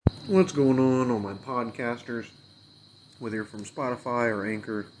What's going on, all my podcasters? Whether you're from Spotify or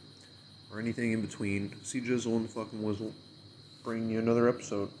Anchor or anything in between, see Jizzle and the fucking Wizzle bringing you another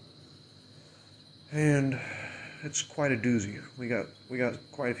episode. And it's quite a doozy. We got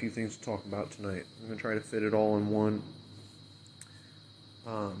quite a few things to talk about tonight. I'm gonna try to fit it all in one.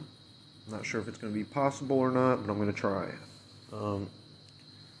 I'm not sure if it's gonna be possible or not, but I'm gonna try.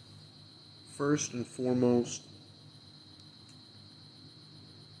 First and foremost,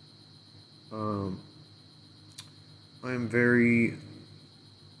 I am very,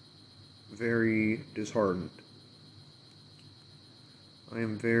 very disheartened. I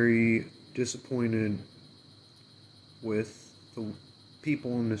am very disappointed with the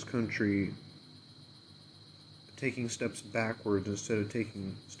people in this country taking steps backwards instead of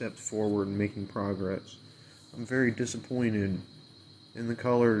taking steps forward and making progress. I'm very disappointed in the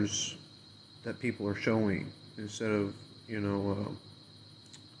colors that people are showing instead of,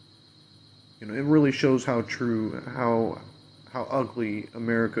 it really shows how ugly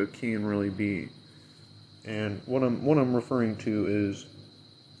America can really be. And what I'm referring to is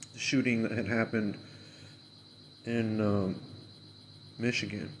the shooting that had happened in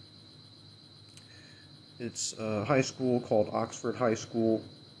Michigan. It's a high school called Oxford High School.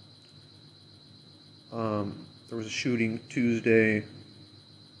 There was a shooting Tuesday,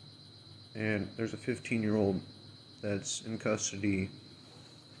 and there's a 15-year-old that's in custody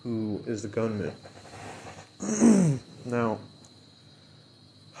who is the gunman. Now,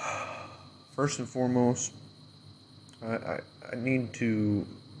 first and foremost, I need to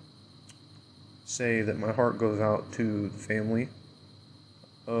say that my heart goes out to the family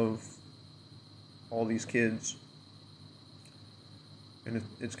of all these kids, and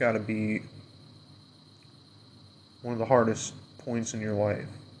it's got to be one of the hardest points in your life.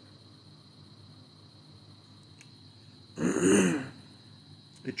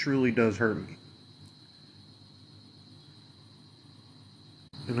 It truly does hurt me.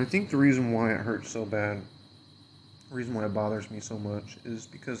 And I think the reason why it hurts so bad, the reason why it bothers me so much, is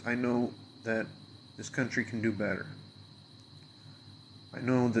because I know that this country can do better. I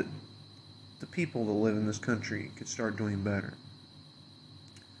know that the people that live in this country could start doing better.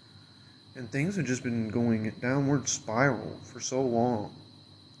 And things have just been going downward spiral for so long.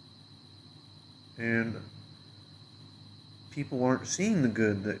 And people aren't seeing the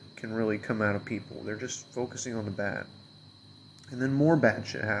good that can really come out of people. They're just focusing on the bad. And then more bad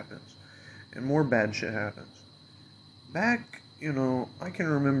shit happens. And more bad shit happens. Back, I can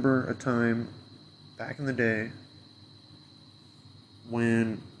remember a time back in the day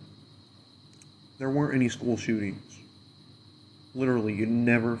when there weren't any school shootings. Literally, you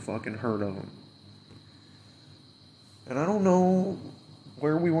never fucking heard of them. And I don't know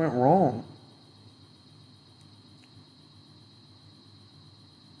where we went wrong.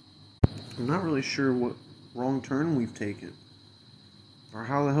 I'm not really sure what wrong turn we've taken, or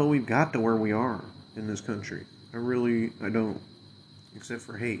how the hell we've got to where we are in this country. I don't. Except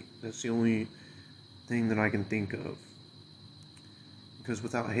for hate. That's the only thing that I can think of. Because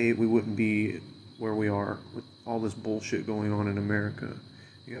without hate, we wouldn't be where we are with all this bullshit going on in America.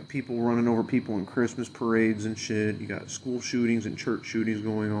 You got people running over people in Christmas parades and shit. You got school shootings and church shootings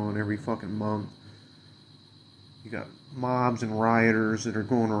going on every fucking month. You got mobs and rioters that are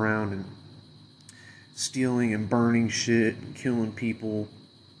going around and stealing and burning shit and killing people.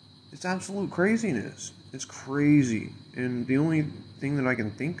 It's absolute craziness. It's crazy. And the only thing that I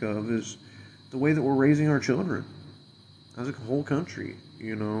can think of is the way that we're raising our children as a whole country.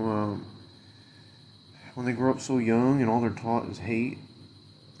 When they grow up so young and all they're taught is hate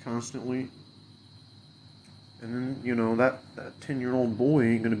constantly. And then, that 10-year-old boy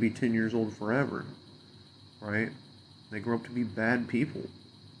ain't going to be 10 years old forever. Right? They grow up to be bad people.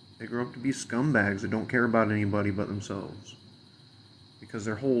 They grow up to be scumbags that don't care about anybody but themselves. Because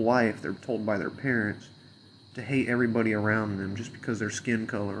their whole life they're told by their parents to hate everybody around them just because their skin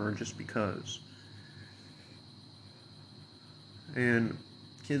color or just because. And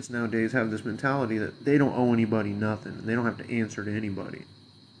kids nowadays have this mentality that they don't owe anybody nothing. They don't have to answer to anybody.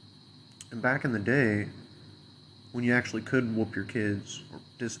 And back in the day, when you actually could whoop your kids or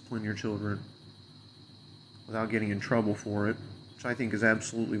discipline your children without getting in trouble for it, which I think is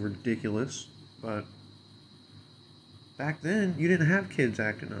absolutely ridiculous, but back then, you didn't have kids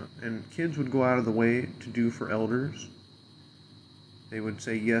acting up, and kids would go out of the way to do for elders. They would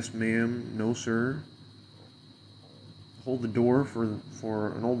say, yes, ma'am, no, sir. Hold the door for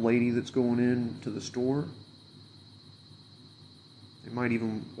an old lady that's going in to the store. They might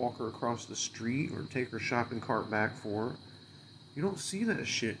even walk her across the street or take her shopping cart back for her. You don't see that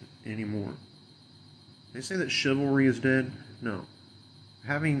shit anymore. They say that chivalry is dead. No.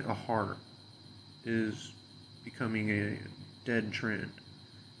 having a heart is becoming a dead trend.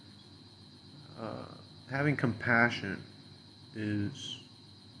 Uh, Having compassion is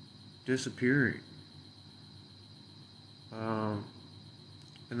disappearing. Um,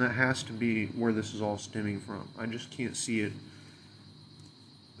 and that has to be where this is all stemming from. I just can't see it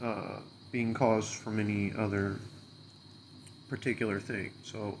being caused from any other particular thing.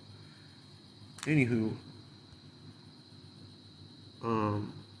 So, anywho,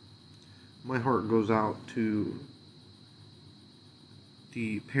 um, my heart goes out to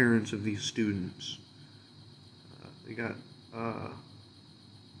the parents of these students. They got uh,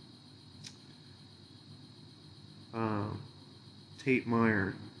 Tate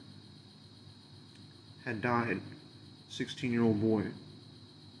Myre had died, 16-year-old boy.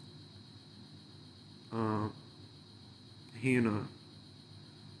 Hannah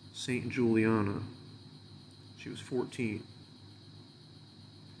St. Juliana, she was 14.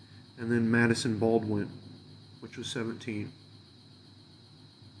 And then Madison Baldwin, which was 17.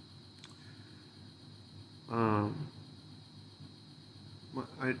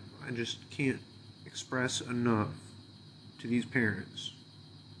 I just can't express enough to these parents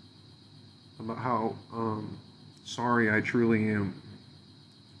about how sorry I truly am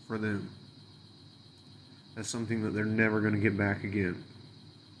for them. That's something that they're never going to get back again.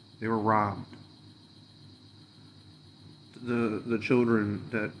 They were robbed. The children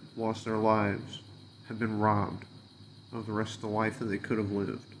that lost their lives have been robbed of the rest of the life that they could have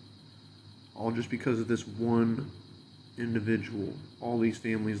lived. All just because of this one individual. All these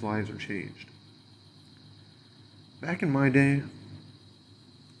families' lives are changed. Back in my day,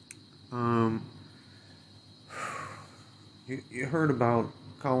 you heard about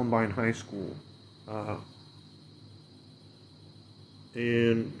Columbine High School,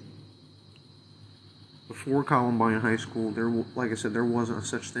 and before Columbine High School, like I said, there wasn't a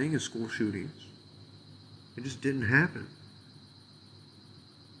such thing as school shootings. It just didn't happen.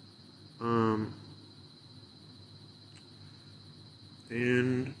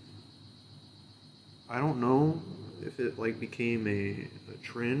 And I don't know if it like became a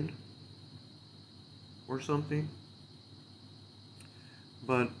trend or something,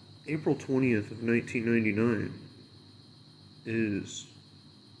 but April 20th of 1999 is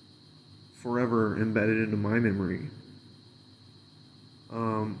forever embedded into my memory.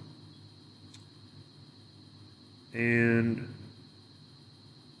 And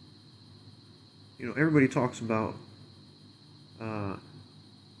everybody talks about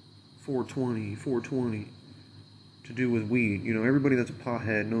 420 to do with weed. Everybody that's a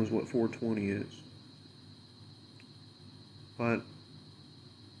pothead knows what 420 is. But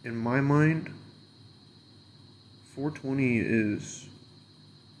in my mind, 420 is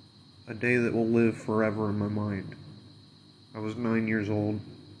a day that will live forever in my mind. I was 9 years old.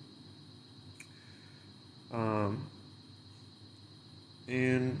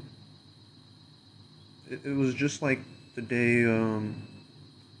 And it was just like the day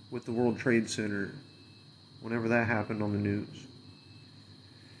with the World Trade Center, whenever that happened on the news.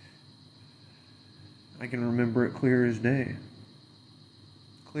 I can remember it clear as day.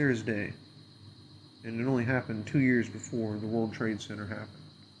 Clear as day. And it only happened 2 years before the World Trade Center happened.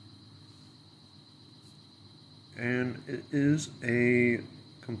 And it is a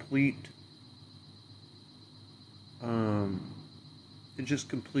complete, it just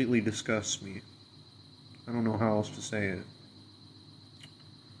completely disgusts me. I don't know how else to say it.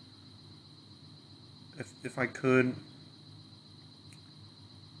 If I could,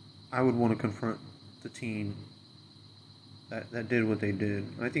 I would want to confront the teen that did what they did.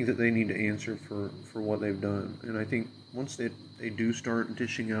 I think that they need to answer for what they've done. And I think once they do start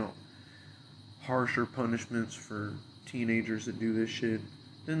dishing out harsher punishments for teenagers that do this shit,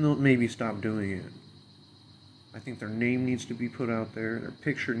 then they'll maybe stop doing it. I think their name needs to be put out there. Their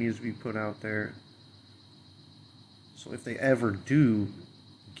picture needs to be put out there. So if they ever do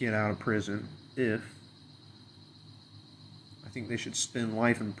get out of prison, I think they should spend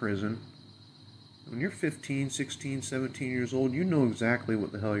life in prison. When you're 15, 16, 17 years old, you know exactly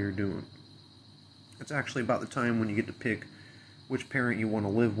what the hell you're doing. It's actually about the time when you get to pick which parent you want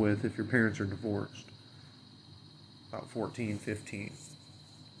to live with if your parents are divorced. About 14, 15.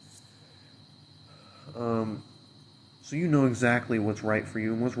 So you know exactly what's right for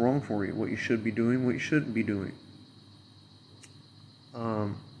you and what's wrong for you, what you should be doing, what you shouldn't be doing.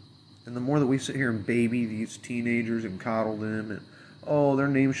 And the more that we sit here and baby these teenagers and coddle them and, oh, their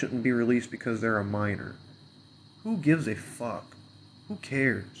name shouldn't be released because they're a minor. Who gives a fuck? Who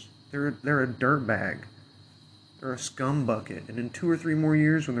cares? They're a dirtbag. They're a scumbucket. And in 2 or 3 more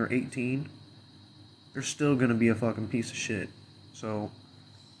years when they're 18, they're still going to be a fucking piece of shit. So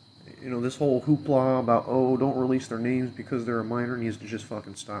This whole hoopla about, oh, don't release their names because they're a minor needs to just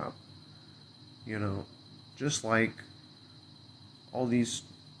fucking stop. You know, just like all these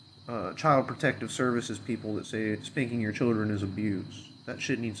child protective services people that say spanking your children is abuse. That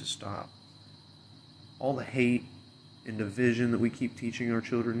shit needs to stop. All the hate and division that we keep teaching our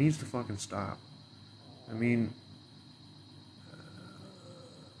children needs to fucking stop. I mean,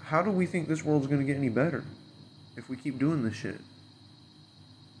 how do we think this world's gonna get any better if we keep doing this shit?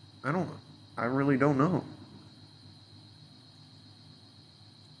 I don't know. I really don't know.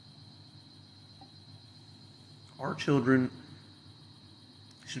 Our children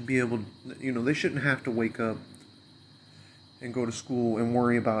should be able to, they shouldn't have to wake up and go to school and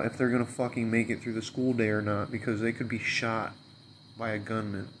worry about if they're gonna fucking make it through the school day or not because they could be shot by a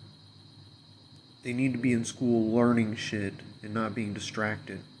gunman. They need to be in school learning shit and not being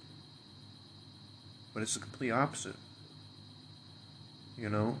distracted. But it's the complete opposite.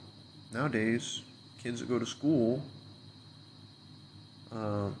 Nowadays, kids that go to school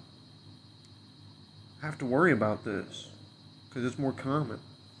have to worry about this because it's more common,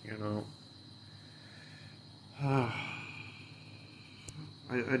 you know. I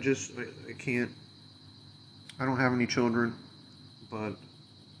can't. I don't have any children, but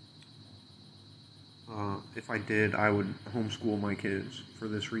if I did, I would homeschool my kids for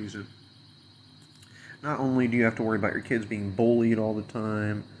this reason. Not only do you have to worry about your kids being bullied all the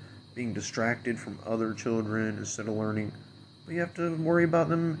time, being distracted from other children instead of learning, but you have to worry about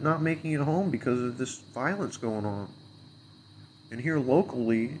them not making it home because of this violence going on. And here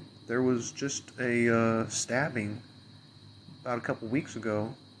locally, there was just a stabbing about a couple weeks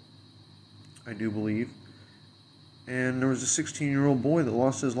ago, I do believe, and there was a 16-year-old boy that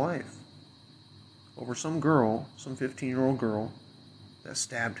lost his life over some girl, some 15-year-old girl, that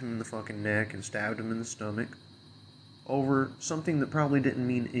stabbed him in the fucking neck and stabbed him in the stomach over something that probably didn't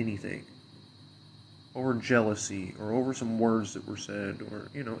mean anything. Over jealousy, or over some words that were said, or,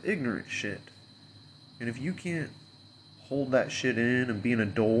 ignorant shit. And if you can't hold that shit in and be an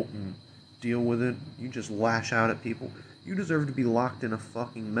adult and deal with it, you just lash out at people, you deserve to be locked in a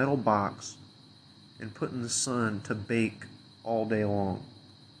fucking metal box and put in the sun to bake all day long.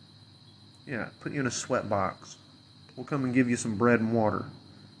 Yeah, put you in a sweat box. We'll come and give you some bread and water.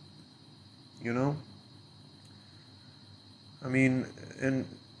 I mean, and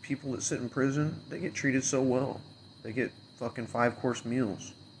people that sit in prison, they get treated so well. They get fucking 5-course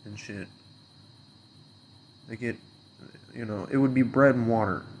meals and shit. They get, it would be bread and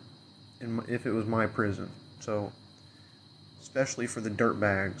water if it was my prison. So, especially for the dirt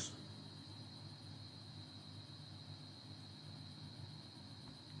bags.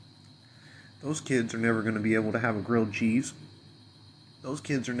 Those kids are never going to be able to have a grilled cheese. Those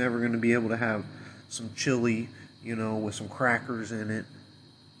kids are never going to be able to have some chili, with some crackers in it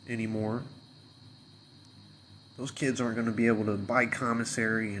anymore. Those kids aren't going to be able to buy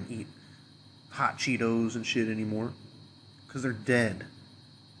commissary and eat hot Cheetos and shit anymore because they're dead.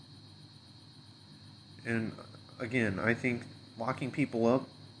 And again, I think locking people up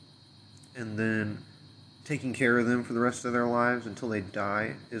and then taking care of them for the rest of their lives until they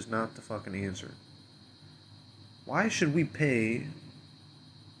die is not the fucking answer. Why should we pay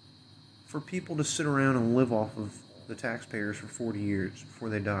for people to sit around and live off of the taxpayers for 40 years before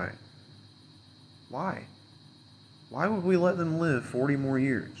they die? Why? Why would we let them live 40 more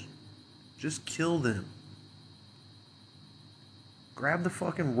years? Just kill them. Grab the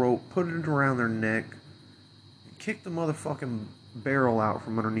fucking rope, put it around their neck, and kick the motherfucking barrel out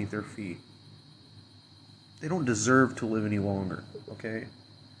from underneath their feet. They don't deserve to live any longer, okay?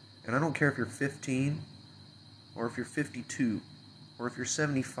 And I don't care if you're 15, or if you're 52, or if you're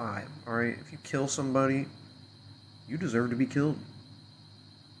 75, alright? If you kill somebody, you deserve to be killed.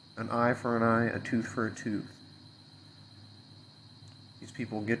 An eye for an eye, a tooth for a tooth. These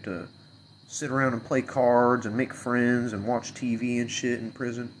people get to sit around and play cards and make friends and watch TV and shit in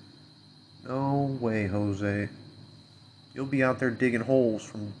prison. No way, Jose. You'll be out there digging holes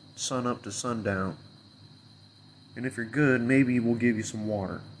from sun up to sundown. And if you're good, maybe we'll give you some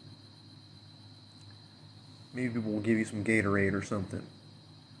water. Maybe we'll give you some Gatorade or something.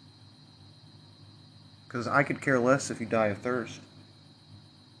 Because I could care less if you die of thirst.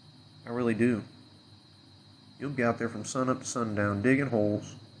 I really do. You'll be out there from sun up to sundown digging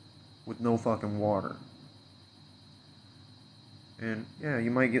holes with no fucking water. And yeah,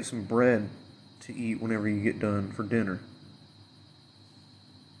 you might get some bread to eat whenever you get done for dinner.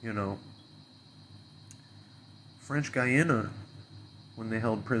 French Guiana, when they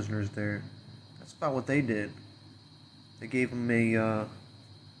held prisoners there, that's about what they did. They gave them a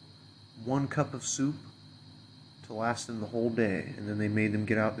 1 cup of soup to to last them the whole day, and then they made them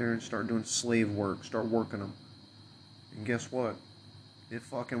get out there and start doing slave work, start working them. And guess what? It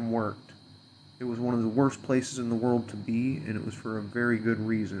fucking worked. It was one of the worst places in the world to be, and it was for a very good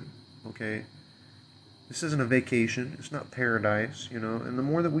reason, okay? This isn't a vacation. It's not paradise, you know? And the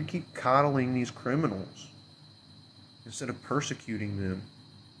more that we keep coddling these criminals, instead of persecuting them,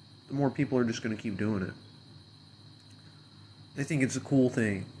 the more people are just going to keep doing it. They think it's a cool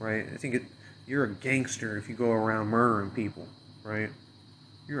thing, right? You're a gangster if you go around murdering people, right?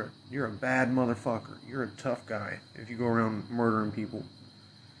 You're a bad motherfucker. You're a tough guy if you go around murdering people.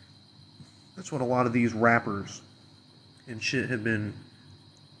 That's what a lot of these rappers and shit have been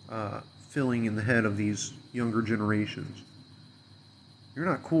filling in the head of these younger generations. You're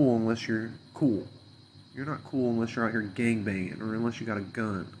not cool unless you're cool. You're not cool unless you're out here gangbanging, or unless you got a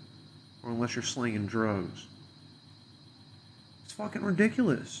gun, or unless you're slinging drugs. It's fucking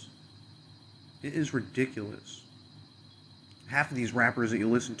ridiculous. It is ridiculous. Half of these rappers that you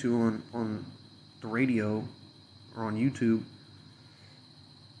listen to on the radio or on YouTube,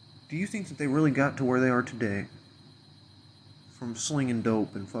 do you think that they really got to where they are today from slinging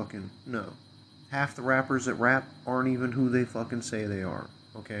dope and fucking... No. Half the rappers that rap aren't even who they fucking say they are,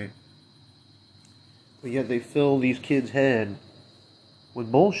 okay? But yet they fill these kids' head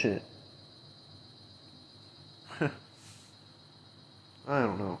with bullshit. I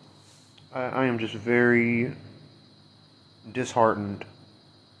don't know. I am just very disheartened.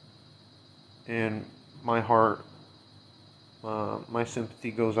 And my heart, my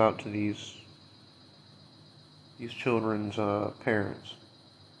sympathy goes out to these children's parents.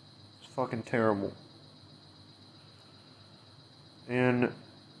 It's fucking terrible. And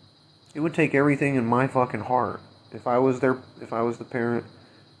it would take everything in my fucking heart, if I was the parent,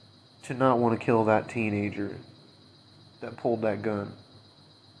 to not want to kill that teenager that pulled that gun.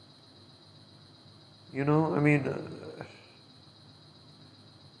 You know, I mean,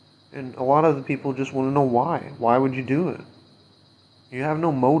 and a lot of the people just want to know why. Why would you do it? You have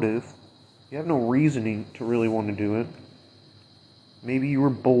no motive. You have no reasoning to really want to do it. Maybe you were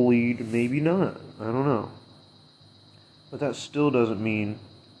bullied, maybe not. I don't know. But that still doesn't mean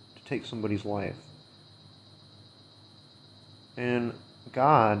to take somebody's life. And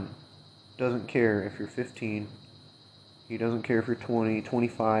God doesn't care if you're 15. He doesn't care if you're 20,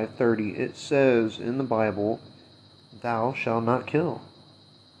 25, 30. It says in the Bible, thou shalt not kill.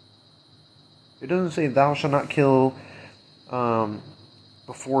 It doesn't say thou shalt not kill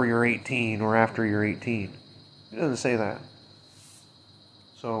before you're 18 or after you're 18. It doesn't say that.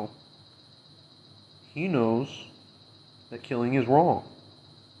 So, he knows that killing is wrong.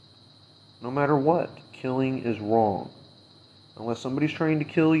 No matter what, killing is wrong. Unless somebody's trying to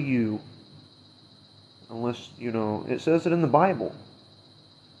kill you, unless, you know, it says it in the Bible.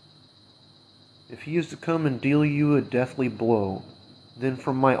 If he is to come and deal you a deathly blow, then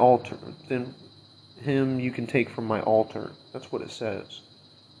from my altar, then him you can take from my altar. That's what it says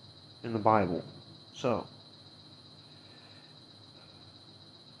in the Bible. So,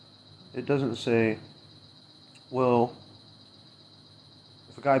 it doesn't say, well,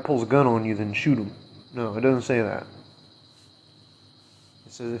 if a guy pulls a gun on you, then shoot him. No, it doesn't say that.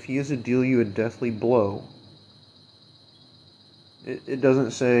 It says if he is to deal you a deathly blow. It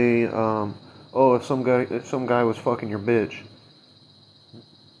doesn't say, if some guy was fucking your bitch,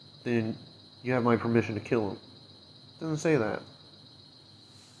 then you have my permission to kill him. It doesn't say that.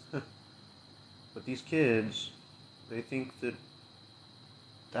 But these kids, they think that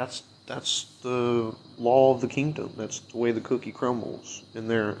that's the law of the kingdom. That's the way the cookie crumbles in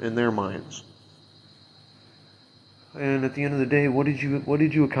their minds. And at the end of the day, what did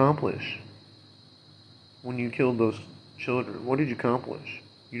you accomplish when you killed those children? What did you accomplish?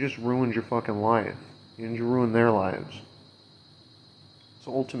 You just ruined your fucking life. And you ruined their lives.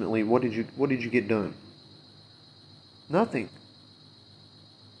 So ultimately, what did you get done? Nothing.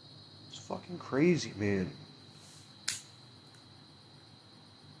 It's fucking crazy, man.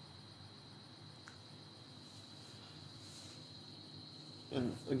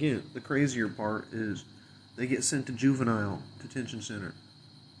 And again, the crazier part is they get sent to juvenile detention center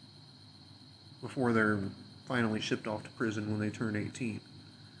before they're finally shipped off to prison when they turn 18.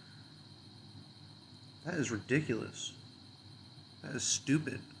 That is ridiculous. That is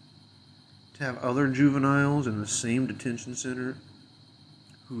stupid. To have other juveniles in the same detention center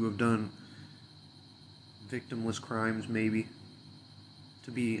who have done victimless crimes, maybe,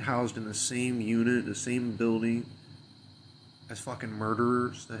 to be housed in the same unit, the same building as fucking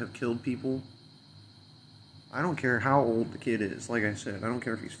murderers that have killed people. I don't care how old the kid is. Like I said, I don't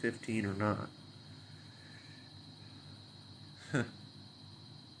care if he's 15 or not.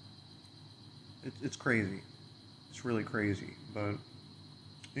 It's crazy. It's really crazy. But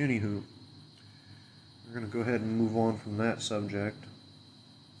anywho, we're gonna go ahead and move on from that subject.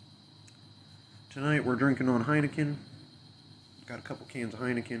 Tonight we're drinking on Heineken. Got a couple cans of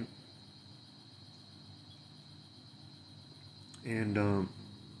Heineken. And I'm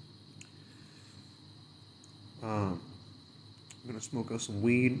gonna smoke us some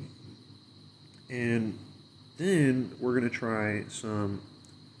weed, and then we're gonna try some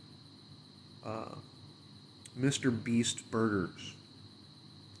Mr. Beast burgers.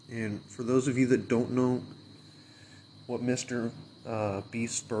 And for those of you that don't know what Mr.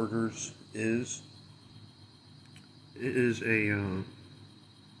 Beast burgers is, it is a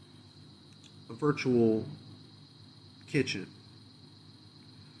virtual kitchen.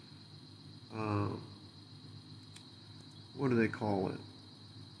 What do they call it?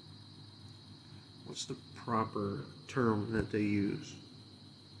 What's the proper term that they use?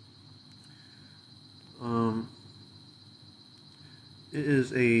 It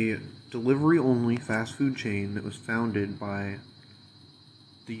is a delivery-only fast food chain that was founded by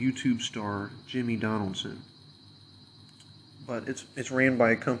the YouTube star Jimmy Donaldson. But it's ran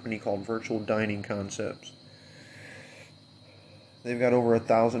by a company called Virtual Dining Concepts. They've got over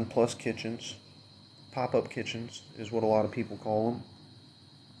 1,000 plus kitchens. Pop-up kitchens is what a lot of people call them.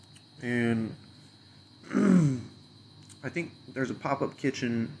 And I think there's a pop-up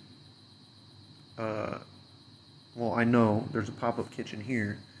kitchen, well, I know there's a pop-up kitchen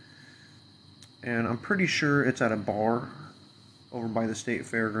here. And I'm pretty sure it's at a bar over by the state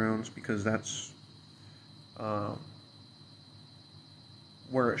fairgrounds, because that's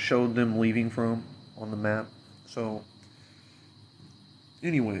where it showed them leaving from on the map. So,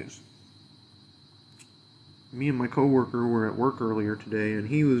 anyways, me and my coworker were at work earlier today, and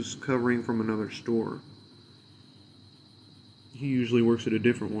he was covering from another store. He usually works at a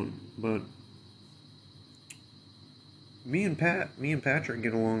different one, but me and Patrick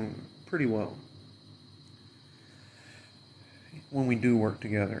get along pretty well when we do work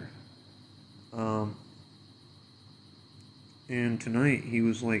together. And tonight he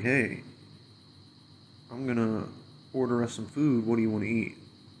was like, "Hey, I'm gonna order us some food. What do you want to eat?"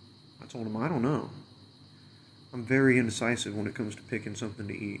 I told him, "I don't know. I'm very indecisive when it comes to picking something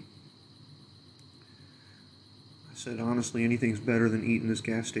to eat." I said, "Honestly, anything's better than eating this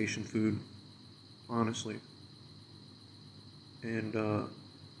gas station food. Honestly." And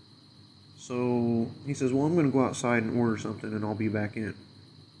so he says, "Well, I'm going to go outside and order something, and I'll be back in."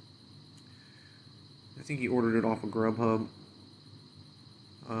 I think he ordered it off of Grubhub.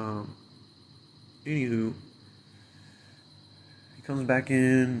 Anywho, he comes back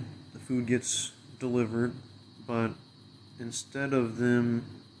in, the food gets delivered, but instead of them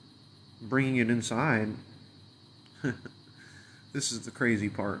bringing it inside, this is the crazy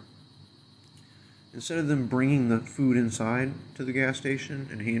part. Instead of them bringing the food inside to the gas station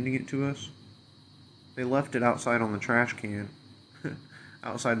and handing it to us, they left it outside on the trash can,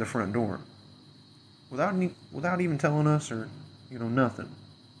 outside the front door, without even telling us, or nothing.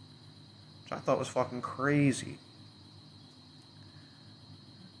 Which I thought was fucking crazy.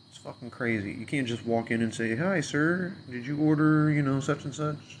 It's fucking crazy. You can't just walk in and say, "Hi, sir, did you order such and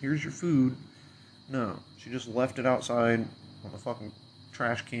such? Here's your food." No, she just left it outside on the fucking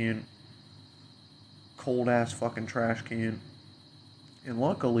trash can. Cold ass fucking trash can. And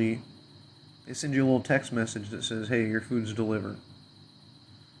luckily, they send you a little text message that says, "Hey, your food's delivered."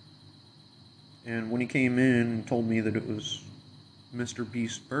 And when he came in and told me that it was Mr.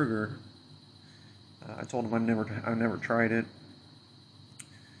 Beast Burger, I told him I never tried it,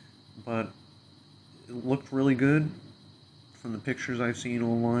 but it looked really good. From the pictures I've seen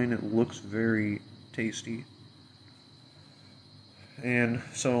online, it looks very tasty. And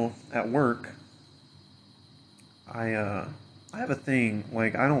so at work, I have a thing,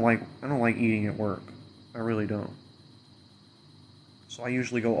 like I don't like eating at work. I really don't. So I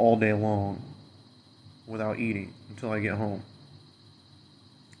usually go all day long without eating until I get home.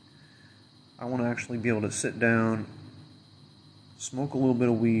 I want to actually be able to sit down, smoke a little bit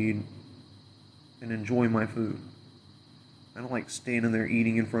of weed, and enjoy my food. I don't like standing there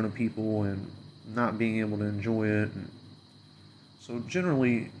eating in front of people and not being able to enjoy it. And so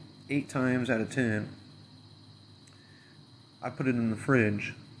generally, 8 times out of 10, I put it in the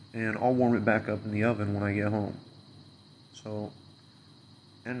fridge, and I'll warm it back up in the oven when I get home. So,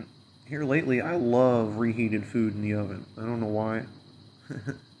 and here lately, I love reheated food in the oven. I don't know why.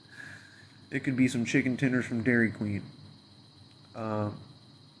 It could be some chicken tenders from Dairy Queen.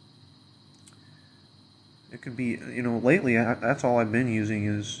 It could be, lately, that's all I've been using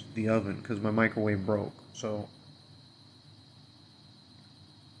is the oven, because my microwave broke. So,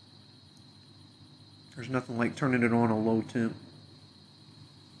 There's nothing like turning it on a low temp,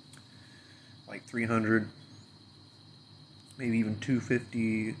 like 300, maybe even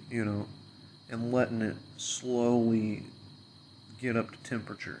 250, and letting it slowly get up to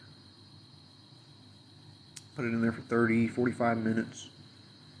temperature. Put it in there for 30, 45 minutes,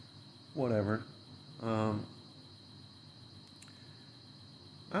 whatever. I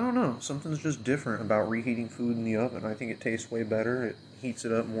don't know. Something's just different about reheating food in the oven. I think it tastes way better. It heats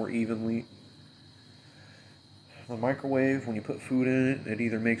it up more evenly. The microwave, when you put food in it, it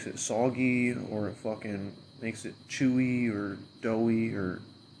either makes it soggy or it fucking makes it chewy or doughy, or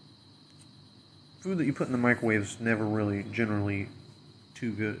food that you put in the microwave is never really generally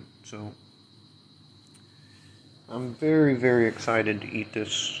too good. So I'm very, very excited to eat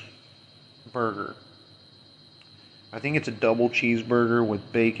this burger. I think it's a double cheeseburger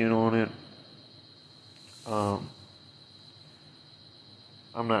with bacon on it.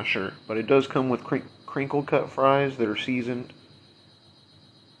 I'm not sure, but it does come with crinkle cut fries that are seasoned.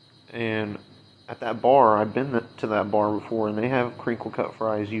 And at that bar, I've been to that bar before, and they have crinkle cut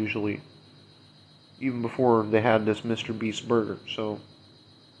fries usually, even before they had this Mr. Beast burger. So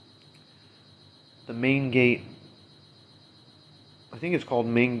the Main Gate, I think it's called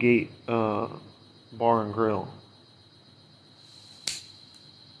Main Gate Bar and Grill.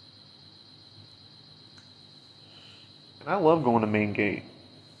 And I love going to Main Gate.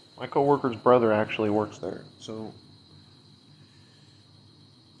 My coworker's brother actually works there, so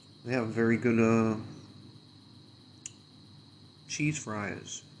they have very good cheese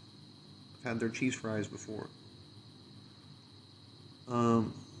fries. I've had their cheese fries before.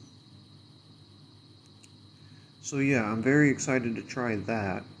 So yeah, I'm very excited to try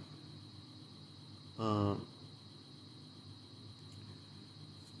that.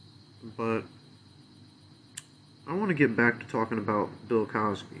 But I want to get back to talking about Bill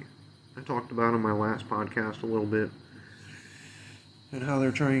Cosby. I talked about on my last podcast a little bit, and how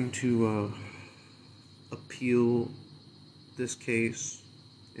they're trying to appeal this case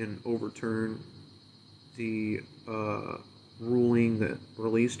and overturn the ruling that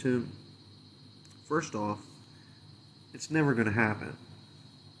released him. First off, it's never going to happen,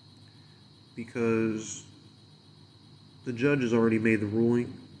 because the judge has already made the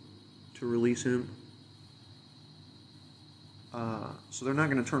ruling to release him. So they're not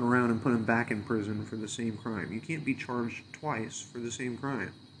going to turn around and put him back in prison for the same crime. You can't be charged twice for the same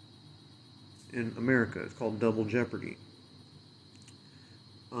crime. In America, it's called double jeopardy.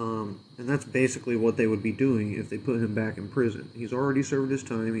 And that's basically what they would be doing if they put him back in prison. He's already served his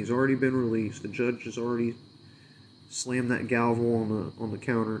time. He's already been released. The judge has already slammed that gavel on the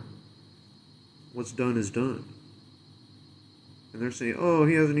counter. What's done is done. And they're saying, oh,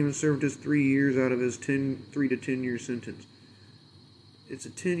 he hasn't even served his 3 years out of his 3 to 10 year sentence. It's a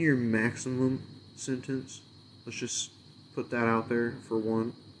 10-year maximum sentence. Let's just put that out there, for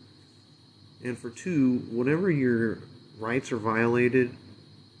one. And for two, whenever your rights are violated,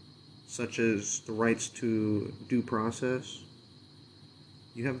 such as the rights to due process,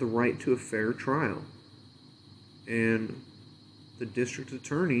 you have the right to a fair trial. And the district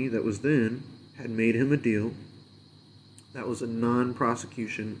attorney that was then had made him a deal that was a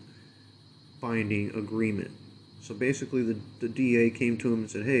non-prosecution binding agreement. So basically the DA came to him and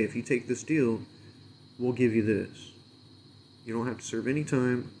said, hey, if you take this deal, we'll give you this. You don't have to serve any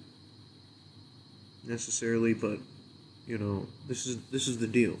time necessarily, but this is the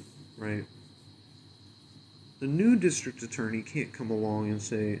deal, right? The new district attorney can't come along and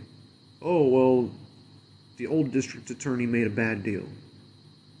say, oh, well, the old district attorney made a bad deal.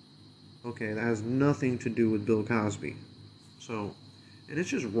 Okay, that has nothing to do with Bill Cosby. So, and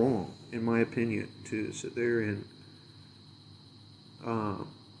it's just wrong, in my opinion, to sit there and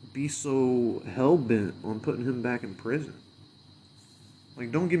be so hell-bent on putting him back in prison.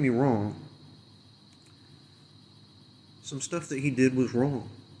 Like, don't get me wrong. Some stuff that he did was wrong.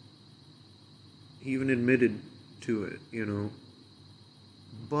 He even admitted to it,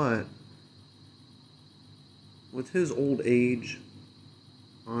 But with his old age,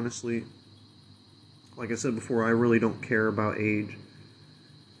 honestly, like I said before, I really don't care about age.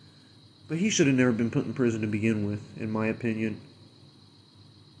 But he should have never been put in prison to begin with, in my opinion.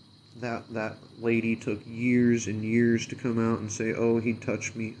 That lady took years and years to come out and say, oh, he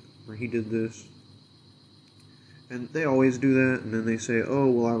touched me, or he did this. And they always do that, and then they say, oh,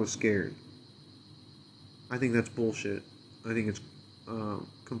 well, I was scared. I think that's bullshit. I think it's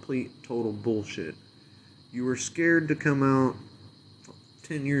complete, total bullshit. You were scared to come out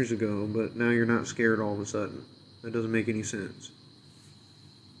 10 years ago, but now you're not scared all of a sudden. That doesn't make any sense.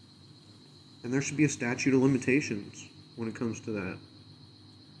 And there should be a statute of limitations when it comes to that.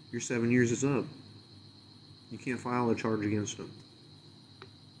 Your 7 years is up. You can't file a charge against them.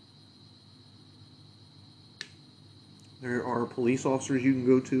 There are police officers you can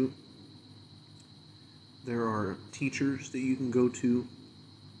go to. There are teachers that you can go to.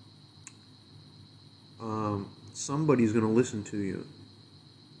 Somebody's going to listen to you.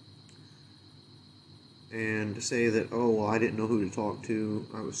 And to say that, oh, well, I didn't know who to talk to,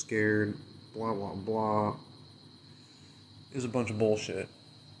 I was scared, blah, blah, blah, is a bunch of bullshit.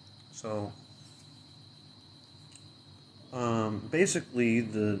 So, basically,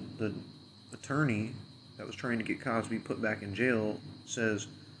 the attorney that was trying to get Cosby put back in jail says,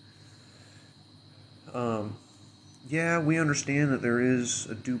 yeah, we understand that there is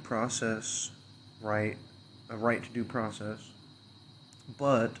a due process right, a right to due process,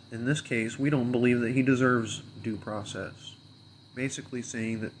 but in this case, we don't believe that he deserves due process. Basically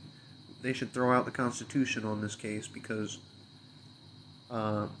saying that they should throw out the Constitution on this case because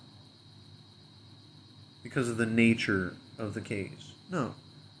of the nature of the case. No,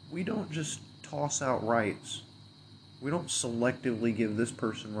 we don't just toss out rights. We don't selectively give this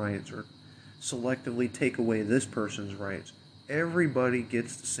person rights or selectively take away this person's rights. Everybody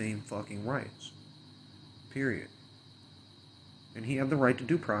gets the same fucking rights. Period. And he had the right to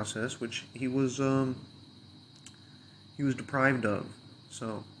due process, which he was deprived of.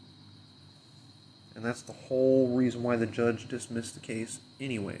 So, and that's the whole reason why the judge dismissed the case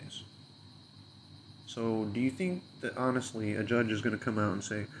anyways. So, do you think that honestly a judge is going to come out and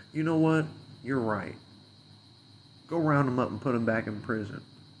say, you know what, you're right, go round him up and put him back in prison?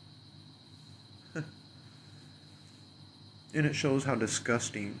 And it shows how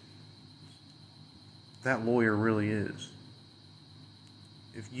disgusting that lawyer really is.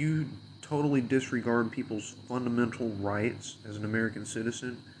 If you totally disregard people's fundamental rights as an American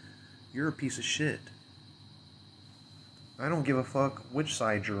citizen, you're a piece of shit. I don't give a fuck which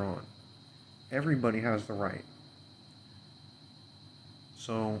side you're on. Everybody has the right.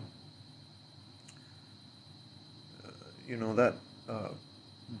 So, that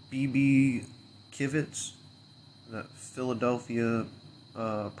B.B. Kivitz, that Philadelphia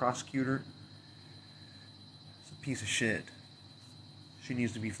prosecutor, is a piece of shit. She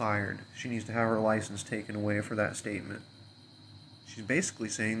needs to be fired. She needs to have her license taken away for that statement. She's basically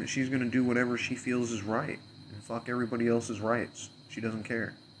saying that she's going to do whatever she feels is right and fuck everybody else's rights. She doesn't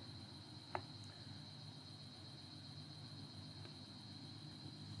care.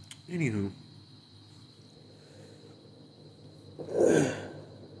 Anywho.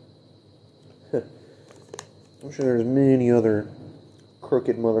 I'm sure there's many other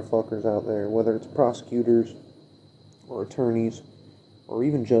crooked motherfuckers out there, whether it's prosecutors or attorneys or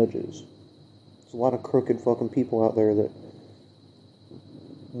even judges. There's a lot of crooked fucking people out there that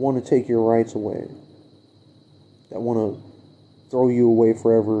want to take your rights away, that want to throw you away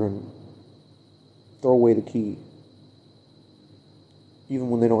forever and throw away the key, even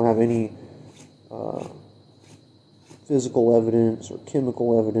when they don't have any physical evidence or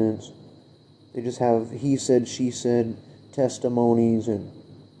chemical evidence. They just have he said, she said testimonies, and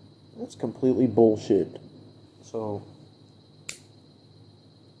that's completely bullshit. So,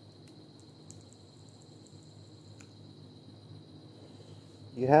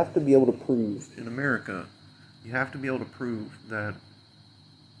 you have to be able to prove, in America, you have to be able to prove that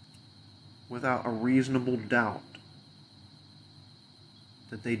without a reasonable doubt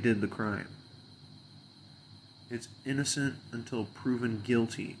that they did the crime. It's innocent until proven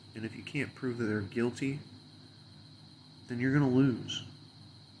guilty. And if you can't prove that they're guilty, then you're going to lose.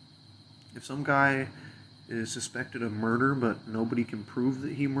 If some guy is suspected of murder, but nobody can prove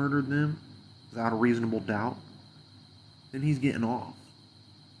that he murdered them without a reasonable doubt, then he's getting off.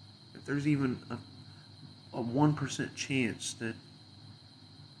 If there's even a 1% chance that,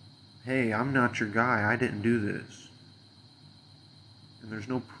 hey, I'm not your guy, I didn't do this, and there's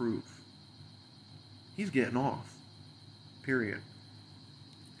no proof, he's getting off. Period.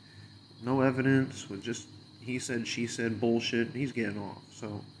 No evidence, with just he said, she said bullshit, he's getting off.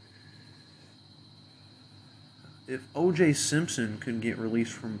 So, if O.J. Simpson can get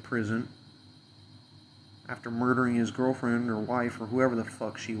released from prison after murdering his girlfriend or wife or whoever the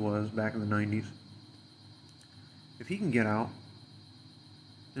fuck she was back in the 90s, if he can get out,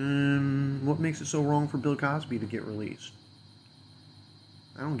 then what makes it so wrong for Bill Cosby to get released?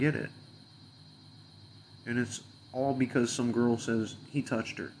 I don't get it. And it's all because some girl says he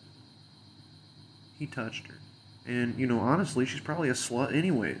touched her. He touched her. And, honestly, she's probably a slut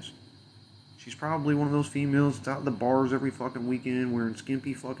anyways. She's probably one of those females that's out at the bars every fucking weekend wearing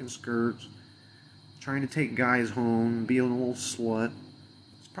skimpy fucking skirts, trying to take guys home, be a little slut.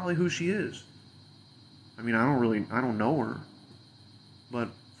 It's probably who she is. I mean, I don't know her. But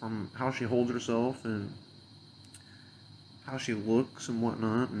from how she holds herself and how she looks and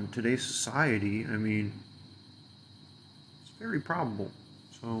whatnot in today's society, I mean, it's very probable.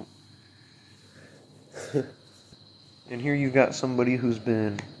 So, and here you've got somebody who's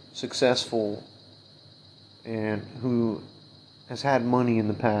been successful and who has had money in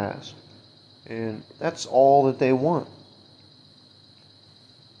the past. And that's all that they want.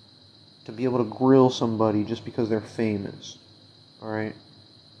 To be able to grill somebody just because they're famous. Alright?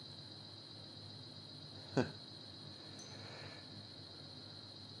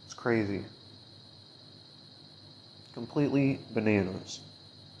 It's crazy. Completely bananas.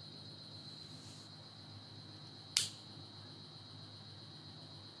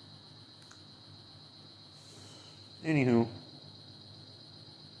 Anywho,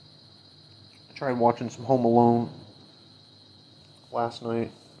 I tried watching some Home Alone last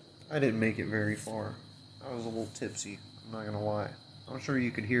night. I didn't make it very far. I was a little tipsy, I'm not gonna lie. I'm sure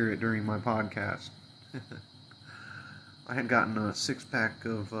you could hear it during my podcast. I had gotten a 6-pack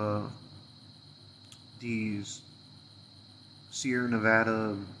of these Sierra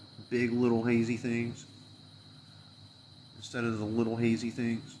Nevada big little hazy things instead of the little hazy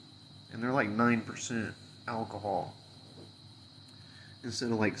things. And they're like 9% alcohol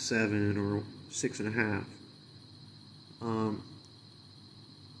instead of like 7 or 6.5.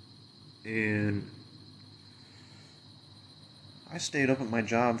 And I stayed up at my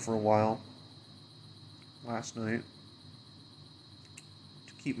job for a while last night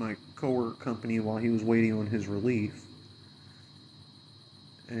to keep my coworker company while he was waiting on his relief.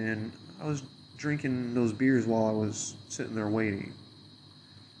 And I was drinking those beers while I was sitting there waiting.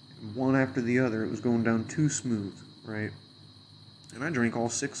 And one after the other, it was going down too smooth, right? And I drank all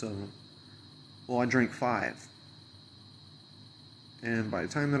 6 of them. Well, I drank 5. And by the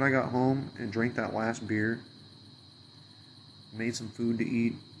time that I got home and drank that last beer, made some food to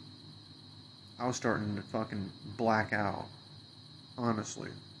eat, I was starting to fucking black out. Honestly.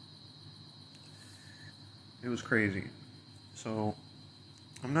 It was crazy. So,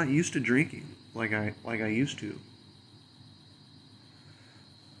 I'm not used to drinking like I used to.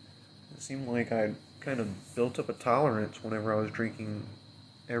 It seemed like I'd kind of built up a tolerance whenever I was drinking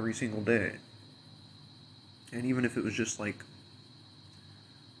every single day. And even if it was just like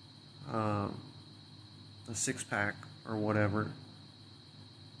a 6-pack or whatever,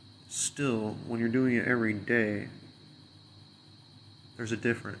 still, when you're doing it every day, there's a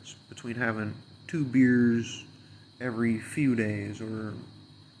difference between having 2 beers every few days or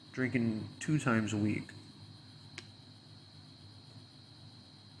drinking 2 times a week.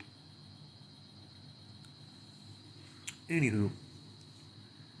 Anywho,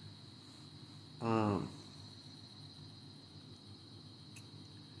 I'm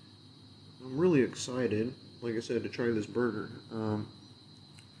really excited, like I said, to try this burger. I'm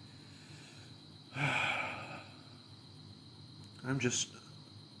just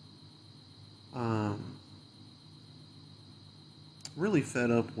really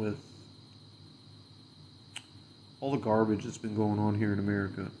fed up with all the garbage that's been going on here in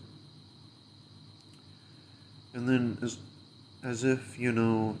America. And then, as if,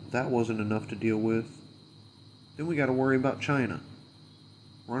 that wasn't enough to deal with, then we gotta worry about China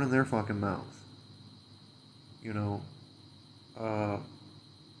running their fucking mouth. You know,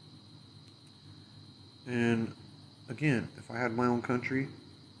 and again, if I had my own country,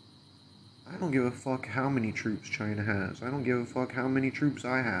 I don't give a fuck how many troops China has. I don't give a fuck how many troops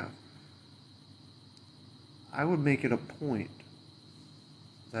I have. I would make it a point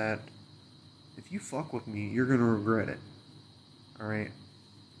that if you fuck with me, you're gonna regret it. Alright?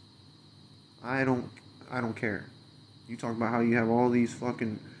 I don't care. You talk about how you have all these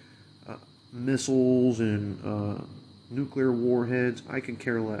fucking missiles and nuclear warheads. I could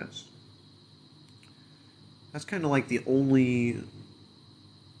care less. That's kind of like the only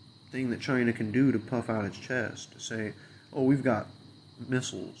thing that China can do to puff out its chest. To say, oh, we've got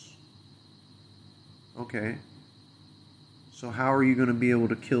missiles. Okay. So how are you going to be able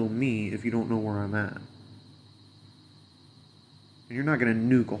to kill me if you don't know where I'm at? And you're not going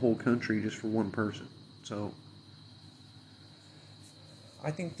to nuke a whole country just for one person. So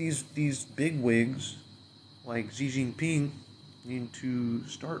I think these big wigs like Xi Jinping need to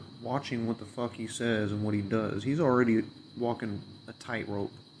start watching what the fuck he says and what he does. He's already walking a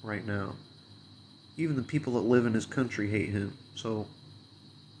tightrope right now. Even the people that live in his country hate him. So,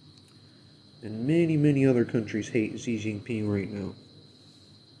 and many, many other countries hate Xi Jinping right now.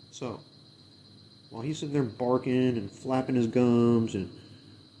 So, while he's sitting there barking and flapping his gums and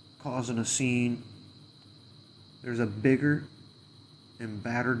causing a scene, there's a bigger and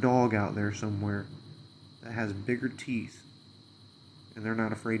badder dog out there somewhere that has bigger teeth, and they're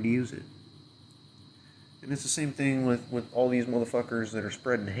not afraid to use it. And it's the same thing with all these motherfuckers that are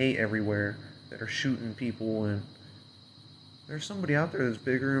spreading hate everywhere, that are shooting people, and there's somebody out there that's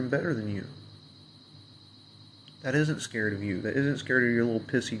bigger and better than you. That isn't scared of you. That isn't scared of your little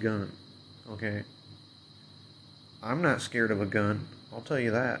pissy gun. Okay? I'm not scared of a gun. I'll tell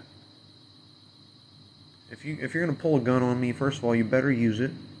you that. If you're gonna pull a gun on me, first of all, you better use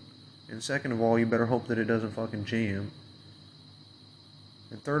it. And second of all, you better hope that it doesn't fucking jam.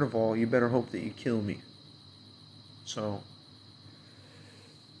 And third of all, you better hope that you kill me. So,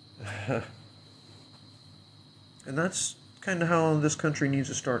 and that's kind of how this country needs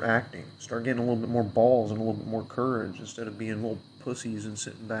to start acting. Start getting a little bit more balls and a little bit more courage instead of being little pussies and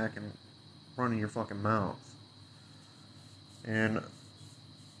sitting back and running your fucking mouth. And,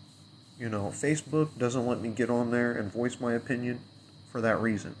 you know, Facebook doesn't let me get on there and voice my opinion for that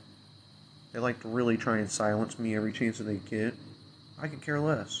reason. They like to really try and silence me every chance that they get. I could care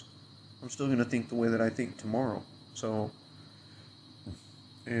less. I'm still going to think the way that I think tomorrow. So,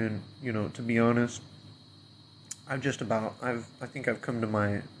 and, you know, to be honest, I think I've come to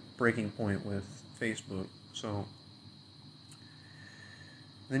my breaking point with Facebook. So,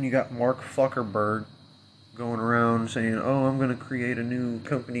 then you got Mark Zuckerberg going around saying, oh, I'm going to create a new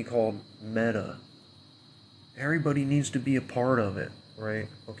company called Meta. Everybody needs to be a part of it, right?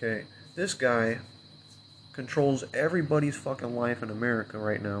 Okay, this guy controls everybody's fucking life in America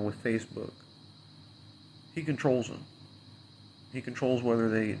right now with Facebook. He controls them. He controls whether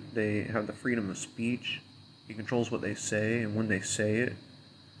they have the freedom of speech. He controls what they say and when they say it.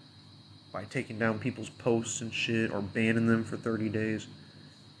 By taking down people's posts and shit or banning them for 30 days.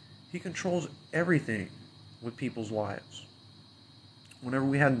 He controls everything with people's lives. Whenever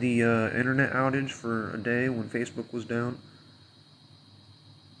we had the internet outage for a day when Facebook was down,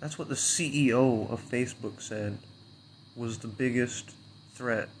 that's what the CEO of Facebook said was the biggest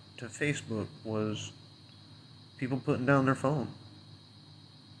threat to Facebook was people putting down their phone.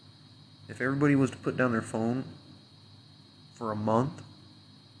 If everybody was to put down their phone for a month,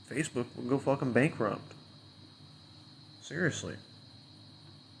 Facebook would go fucking bankrupt. Seriously.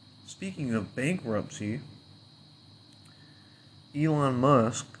 Speaking of bankruptcy, Elon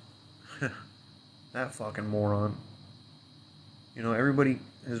Musk, that fucking moron. You know, everybody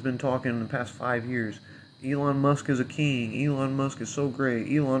has been talking in the past 5 years. Elon Musk is a king. Elon Musk is so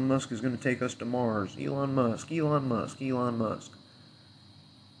great. Elon Musk is going to take us to Mars. Elon Musk, Elon Musk, Elon Musk.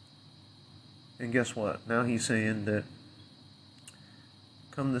 And guess what? Now he's saying that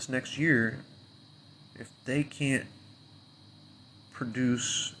come this next year, if they can't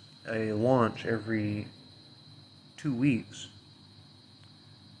produce a launch every 2 weeks,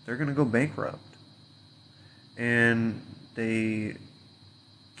 they're going to go bankrupt. And they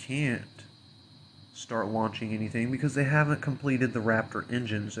can't start launching anything because they haven't completed the Raptor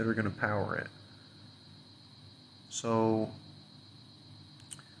engines that are going to power it. So,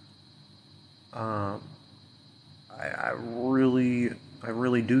 I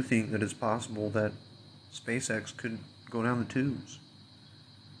really do think that it's possible that SpaceX could go down the tubes.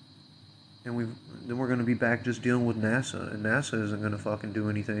 And then we're going to be back just dealing with NASA, and NASA isn't going to fucking do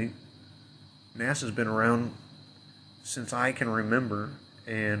anything. NASA's been around since I can remember,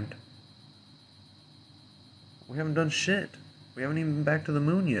 and we haven't done shit. We haven't even been back to the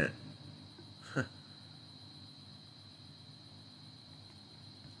moon yet.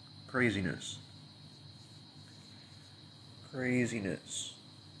 Craziness. Craziness.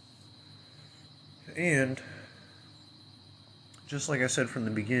 And just like I said from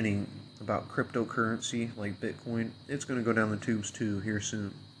the beginning about cryptocurrency like Bitcoin, it's going to go down the tubes too here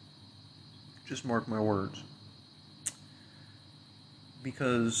soon. Just mark my words.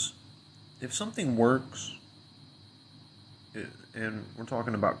 Because if something works, and we're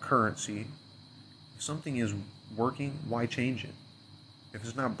talking about currency, if something is working, why change it? If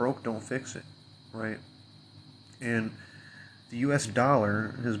it's not broke, don't fix it, right? And the US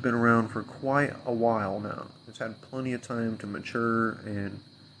dollar has been around for quite a while now. It's had plenty of time to mature, and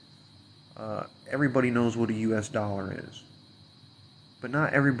everybody knows what a US dollar is. But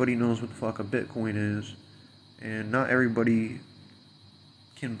not everybody knows what the fuck a Bitcoin is, and not everybody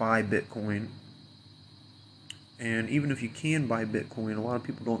can buy Bitcoin. And even if you can buy Bitcoin, a lot of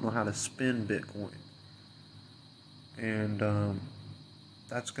people don't know how to spend Bitcoin. And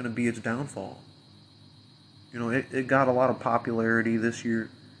that's going to be its downfall. You know, it got a lot of popularity this year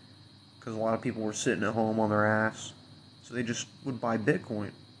because a lot of people were sitting at home on their ass. So they just would buy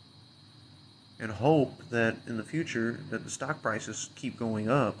Bitcoin and hope that in the future that the stock prices keep going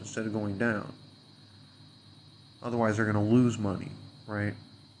up instead of going down. Otherwise, they're going to lose money, right?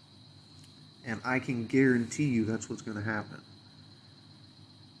 And I can guarantee you that's what's going to happen.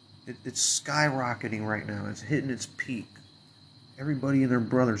 It's skyrocketing right now. It's hitting its peak. Everybody and their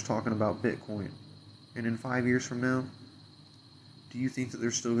brother's talking about Bitcoin. And in 5 years from now, do you think that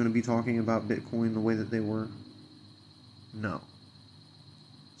they're still going to be talking about Bitcoin the way that they were? No.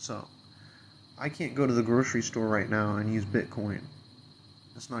 So, I can't go to the grocery store right now and use Bitcoin.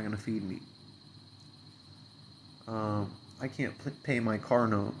 That's not going to feed me. I can't pay my car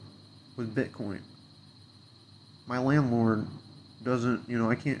note with Bitcoin. My landlord doesn't,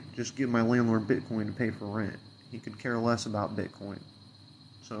 I can't just give my landlord Bitcoin to pay for rent. He could care less about Bitcoin.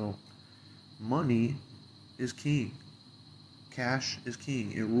 So, money is king. Cash is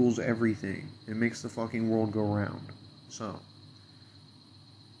king. It rules everything. It makes the fucking world go round. So,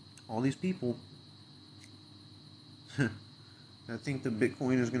 all these people that think that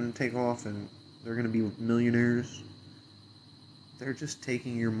Bitcoin is going to take off and they're going to be millionaires, they're just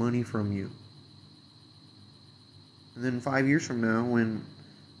taking your money from you. And then 5 years from now, when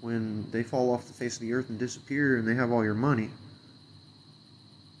they fall off the face of the earth and disappear and they have all your money,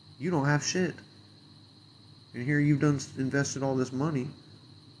 you don't have shit. And here you've invested all this money,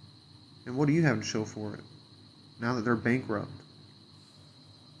 and what do you have to show for it? Now that they're bankrupt.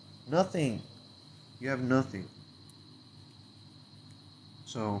 Nothing. You have nothing.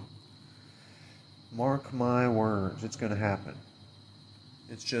 So, mark my words, it's going to happen.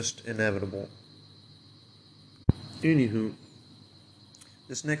 It's just inevitable. Anywho,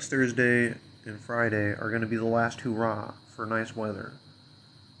 this next Thursday and Friday are going to be the last hurrah for nice weather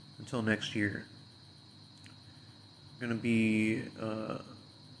until next year. Going to be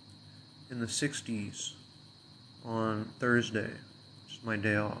in the 60s on Thursday, which is my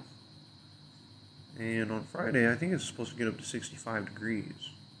day off. And on Friday, I think it's supposed to get up to 65 degrees.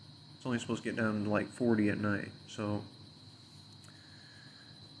 It's only supposed to get down to like 40 at night. So,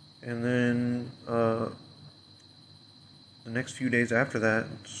 and then the next few days after that,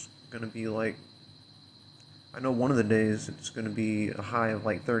 it's going to be like, I know one of the days it's going to be a high of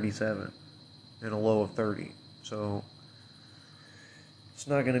like 37 and a low of 30. So, it's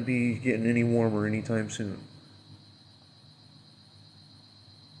not going to be getting any warmer anytime soon.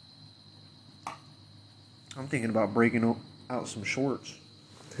 I'm thinking about breaking out some shorts.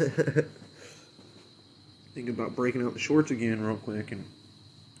 Thinking about breaking out the shorts again real quick and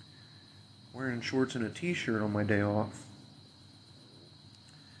wearing shorts and a t-shirt on my day off.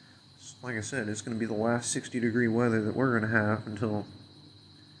 Like I said, it's going to be the last 60-degree weather that we're going to have until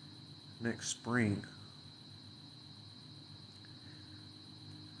next spring.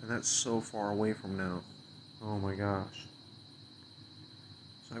 And that's so far away from now. Oh my gosh.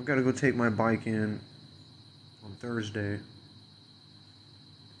 So I've got to go take my bike in on Thursday.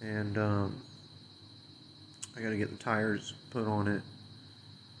 And I got to get the tires put on it.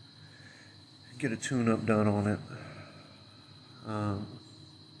 Get a tune-up done on it.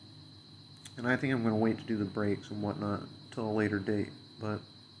 And I think I'm going to wait to do the brakes and whatnot until a later date. But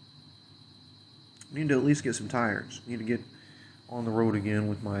I need to at least get some tires. I need to get on the road again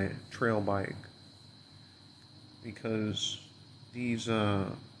with my trail bike, because these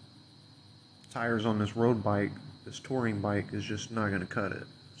tires on this road bike, this touring bike, is just not going to cut it.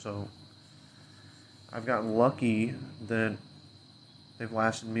 So I've gotten lucky that they've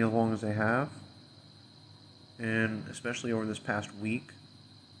lasted me as long as they have, and especially over this past week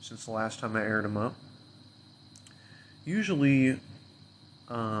since the last time I aired them up. Usually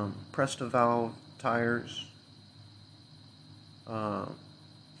Prestavalve tires,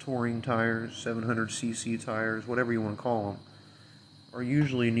 touring tires, 700cc tires, whatever you want to call them, are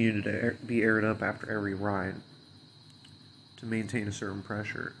usually needed to be aired up after every ride to maintain a certain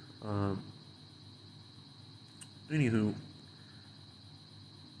pressure. Anywho,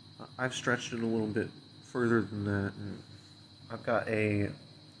 I've stretched it a little bit further than that, and I've got a,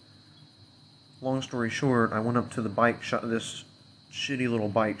 long story short, I went up to the bike shop, this shitty little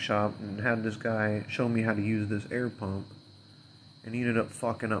bike shop, and had this guy show me how to use this air pump, and he ended up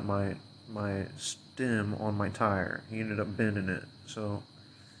fucking up my stem on my tire. He ended up bending it. So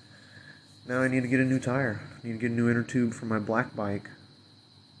now I need to get a new tire. I need to get a new inner tube for my black bike,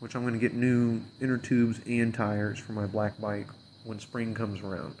 which I'm going to get new inner tubes and tires for my black bike when spring comes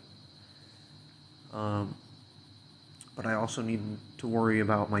around. But I also need to worry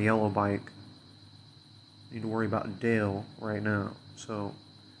about my yellow bike. I need to worry about Dale right now. So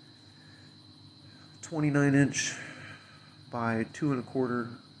 29-inch by 2.25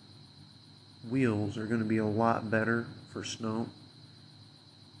 wheels are going to be a lot better for snow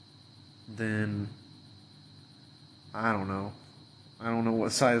than, I don't know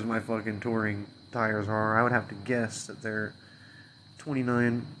what size my fucking touring tires are. I would have to guess that they're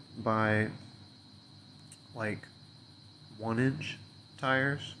 29 by like 1-inch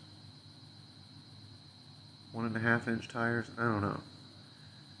tires. 1.5-inch tires. I don't know.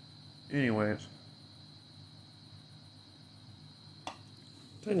 Anyways,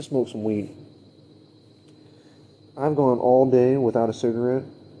 time to smoke some weed. I've gone all day without a cigarette.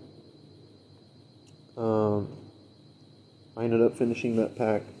 I ended up finishing that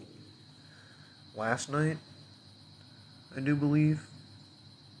pack last night, I do believe.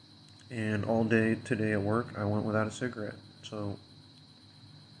 And all day today at work, I went without a cigarette. So,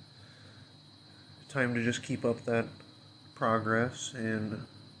 time to just keep up that progress. And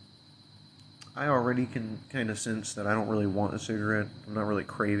I already can kind of sense that I don't really want a cigarette. I'm not really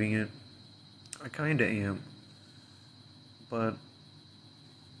craving it. I kind of am. But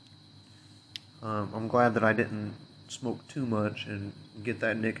I'm glad that I didn't smoke too much and get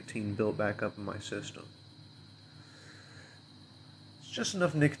that nicotine built back up in my system. It's just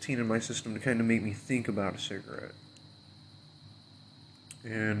enough nicotine in my system to kind of make me think about a cigarette.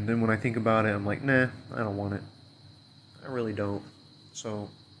 And then when I think about it, I'm like, nah, I don't want it. I really don't. So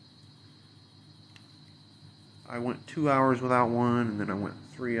I went 2 hours without one, and then I went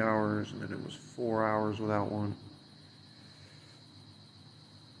 3 hours, and then it was 4 hours without one.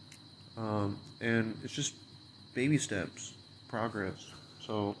 And it's just baby steps, progress.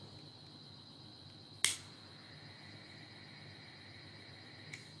 So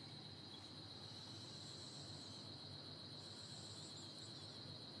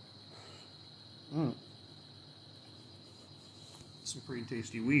some pretty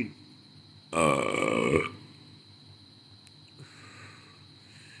tasty weed. So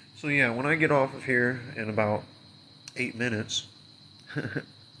yeah, when I get off of here in about 8 minutes,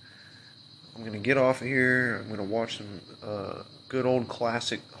 I'm gonna get off of here. I'm gonna watch some good old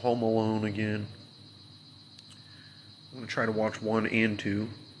classic Home Alone again. I'm gonna try to watch 1 and 2.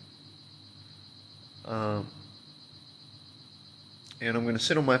 And I'm gonna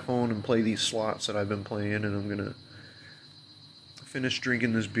sit on my phone and play these slots that I've been playing, and I'm gonna finish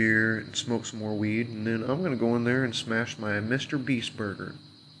drinking this beer and smoke some more weed, and then I'm gonna go in there and smash my Mr. Beast burger.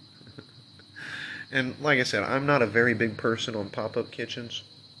 And like I said, I'm not a very big person on pop-up kitchens.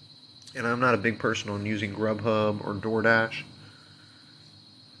 And I'm not a big person on using Grubhub or DoorDash.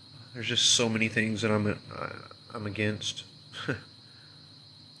 There's just so many things that I'm against.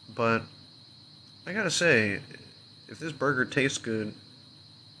 But I gotta say, if this burger tastes good,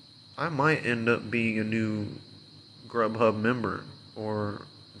 I might end up being a new Grubhub member or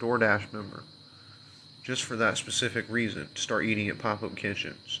DoorDash member. Just for that specific reason, to start eating at pop-up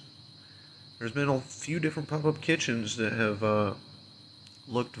kitchens. There's been a few different pop-up kitchens that have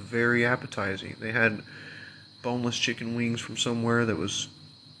looked very appetizing. They had boneless chicken wings from somewhere that was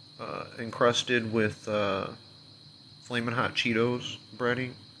encrusted with Flamin' Hot Cheetos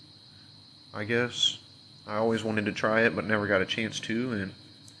breading, I guess. I always wanted to try it, but never got a chance to, and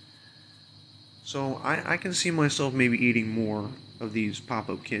so I can see myself maybe eating more of these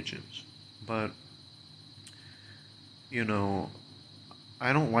pop-up kitchens. But, you know,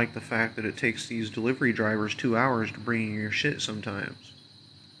 I don't like the fact that it takes these delivery drivers 2 hours to bring you your shit sometimes.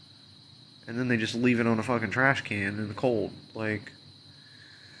 And then they just leave it on a fucking trash can in the cold. Like,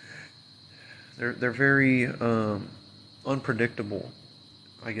 they're very unpredictable,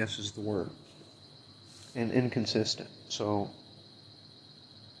 I guess is the word, and inconsistent. So,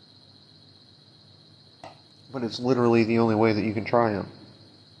 but it's literally the only way that you can try them.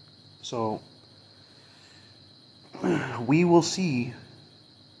 So, we will see.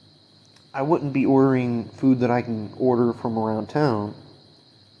 I wouldn't be ordering food that I can order from around town,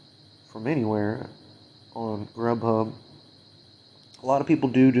 from anywhere, on Grubhub. A lot of people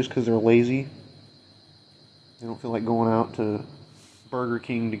do just because they're lazy. They don't feel like going out to Burger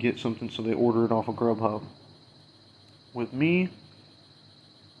King to get something, so they order it off of Grubhub. With me,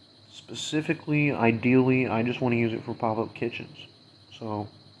 specifically, ideally, I just want to use it for pop-up kitchens. So,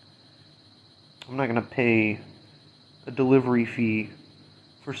 I'm not going to pay a delivery fee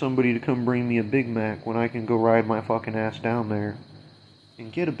for somebody to come bring me a Big Mac when I can go ride my fucking ass down there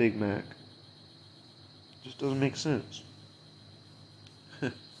and get a Big Mac. It just doesn't make sense.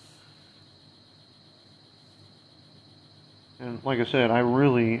 And like I said, I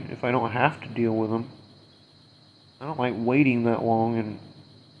really, if I don't have to deal with them, I don't like waiting that long and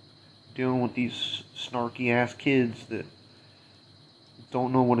dealing with these snarky ass kids that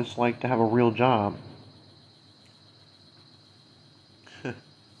don't know what it's like to have a real job.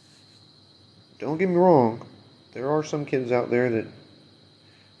 Don't get me wrong, there are some kids out there that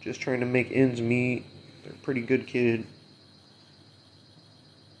just trying to make ends meet. They're a pretty good kid.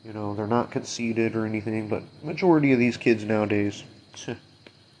 You know, they're not conceited or anything, but majority of these kids nowadays,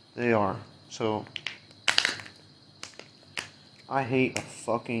 they are. So, I hate a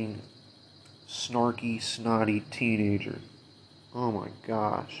fucking snarky, snotty teenager. Oh my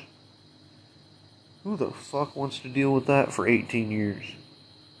gosh. Who the fuck wants to deal with that for 18 years?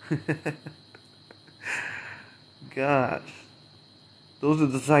 Gosh. Those are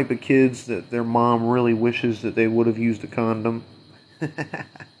the type of kids that their mom really wishes that they would have used a condom.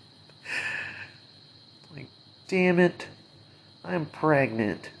 Like, damn it, I'm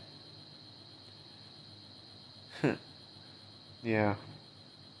pregnant. Yeah.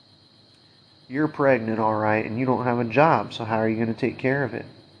 You're pregnant, alright, and you don't have a job, so how are you going to take care of it?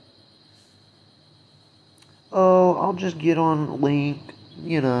 Oh, I'll just get on Link,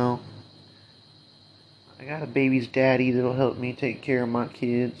 you know. I got a baby's daddy that'll help me take care of my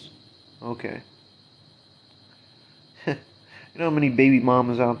kids. Okay. You know how many baby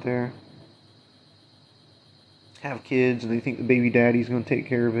mamas out there have kids and they think the baby daddy's going to take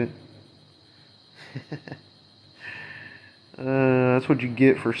care of it? That's what you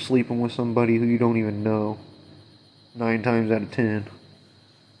get for sleeping with somebody who you don't even know. 9 times out of 10.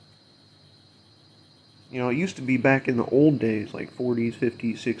 You know, it used to be back in the old days, like 40s,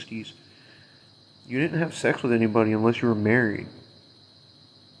 50s, 60s. You didn't have sex with anybody unless you were married.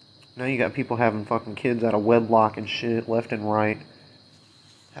 Now you got people having fucking kids out of wedlock and shit, left and right.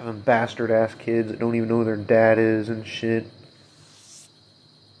 Having bastard-ass kids that don't even know who their dad is and shit.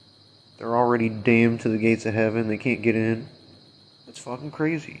 They're already damned to the gates of heaven. They can't get in. It's fucking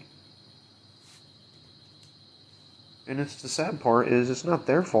crazy. And it's the sad part is it's not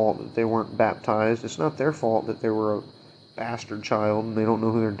their fault that they weren't baptized. It's not their fault that they were a bastard child and they don't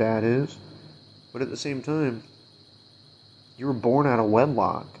know who their dad is. But at the same time, you were born out of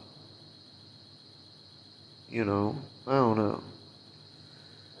wedlock. You know, I don't know.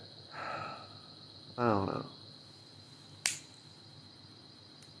 I don't know.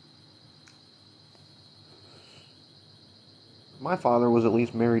 My father was at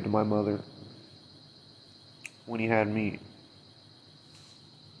least married to my mother when he had me.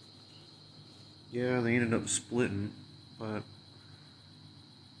 Yeah, they ended up splitting, but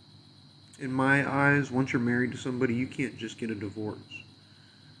in my eyes, once you're married to somebody, you can't just get a divorce.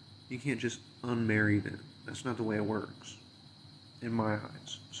 You can't just unmarry them. That's not the way it works, in my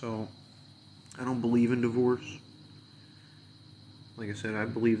eyes. So, I don't believe in divorce. Like I said, I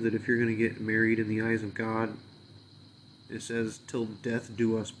believe that if you're going to get married in the eyes of God, it says, till death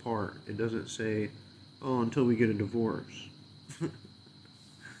do us part. It doesn't say, oh, until we get a divorce.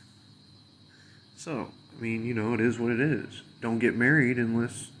 So, I mean, you know, it is what it is. Don't get married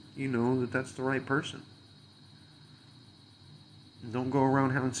unless you know that that's the right person. Don't go around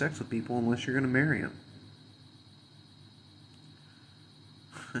having sex with people unless you're going to marry them.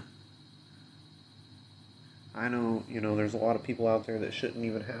 I know, you know, there's a lot of people out there that shouldn't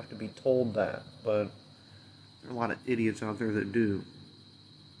even have to be told that, but there are a lot of idiots out there that do.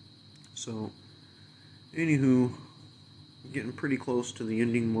 So, anywho, I'm getting pretty close to the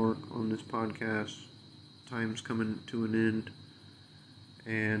ending mark on this podcast. Time's coming to an end,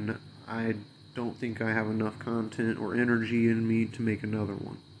 and I don't think I have enough content or energy in me to make another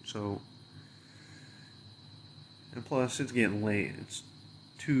one. So, and plus, it's getting late. It's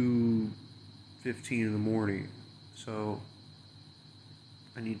 2:15 in the morning, so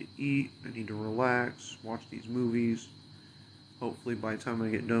I need to eat, I need to relax, watch these movies. Hopefully by the time I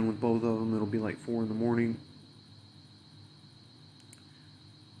get done with both of them, it'll be like 4 in the morning,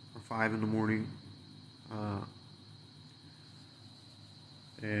 or 5 in the morning,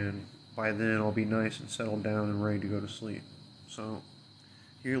 and by then I'll be nice and settled down and ready to go to sleep. So,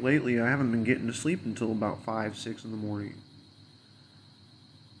 here lately, I haven't been getting to sleep until about 5, 6 in the morning.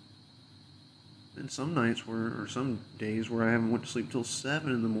 And some nights or some days where I haven't went to sleep till 7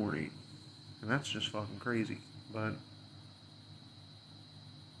 in the morning. And that's just fucking crazy. But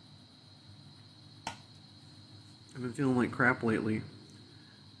I've been feeling like crap lately.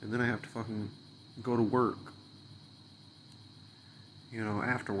 And then I have to fucking go to work. You know,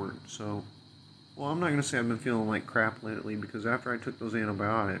 afterward. So, well, I'm not going to say I've been feeling like crap lately because after I took those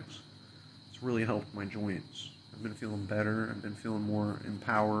antibiotics, it's really helped my joints. I've been feeling better. I've been feeling more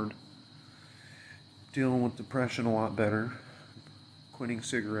empowered. Dealing with depression a lot better. Quitting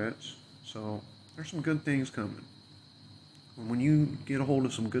cigarettes. So, there's some good things coming. And when you get a hold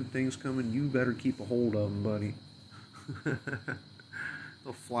of some good things coming, you better keep a hold of them, buddy.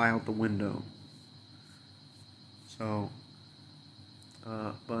 They'll fly out the window. So,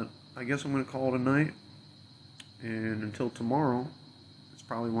 but I guess I'm going to call it a night. And until tomorrow, it's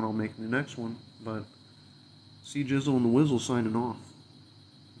probably when I'll make the next one. But C Jizzle and the Wizzle signing off.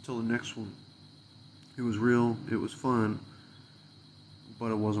 Until the next one. It was real, it was fun,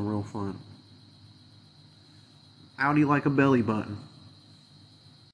 but it wasn't real fun. Outie like a belly button.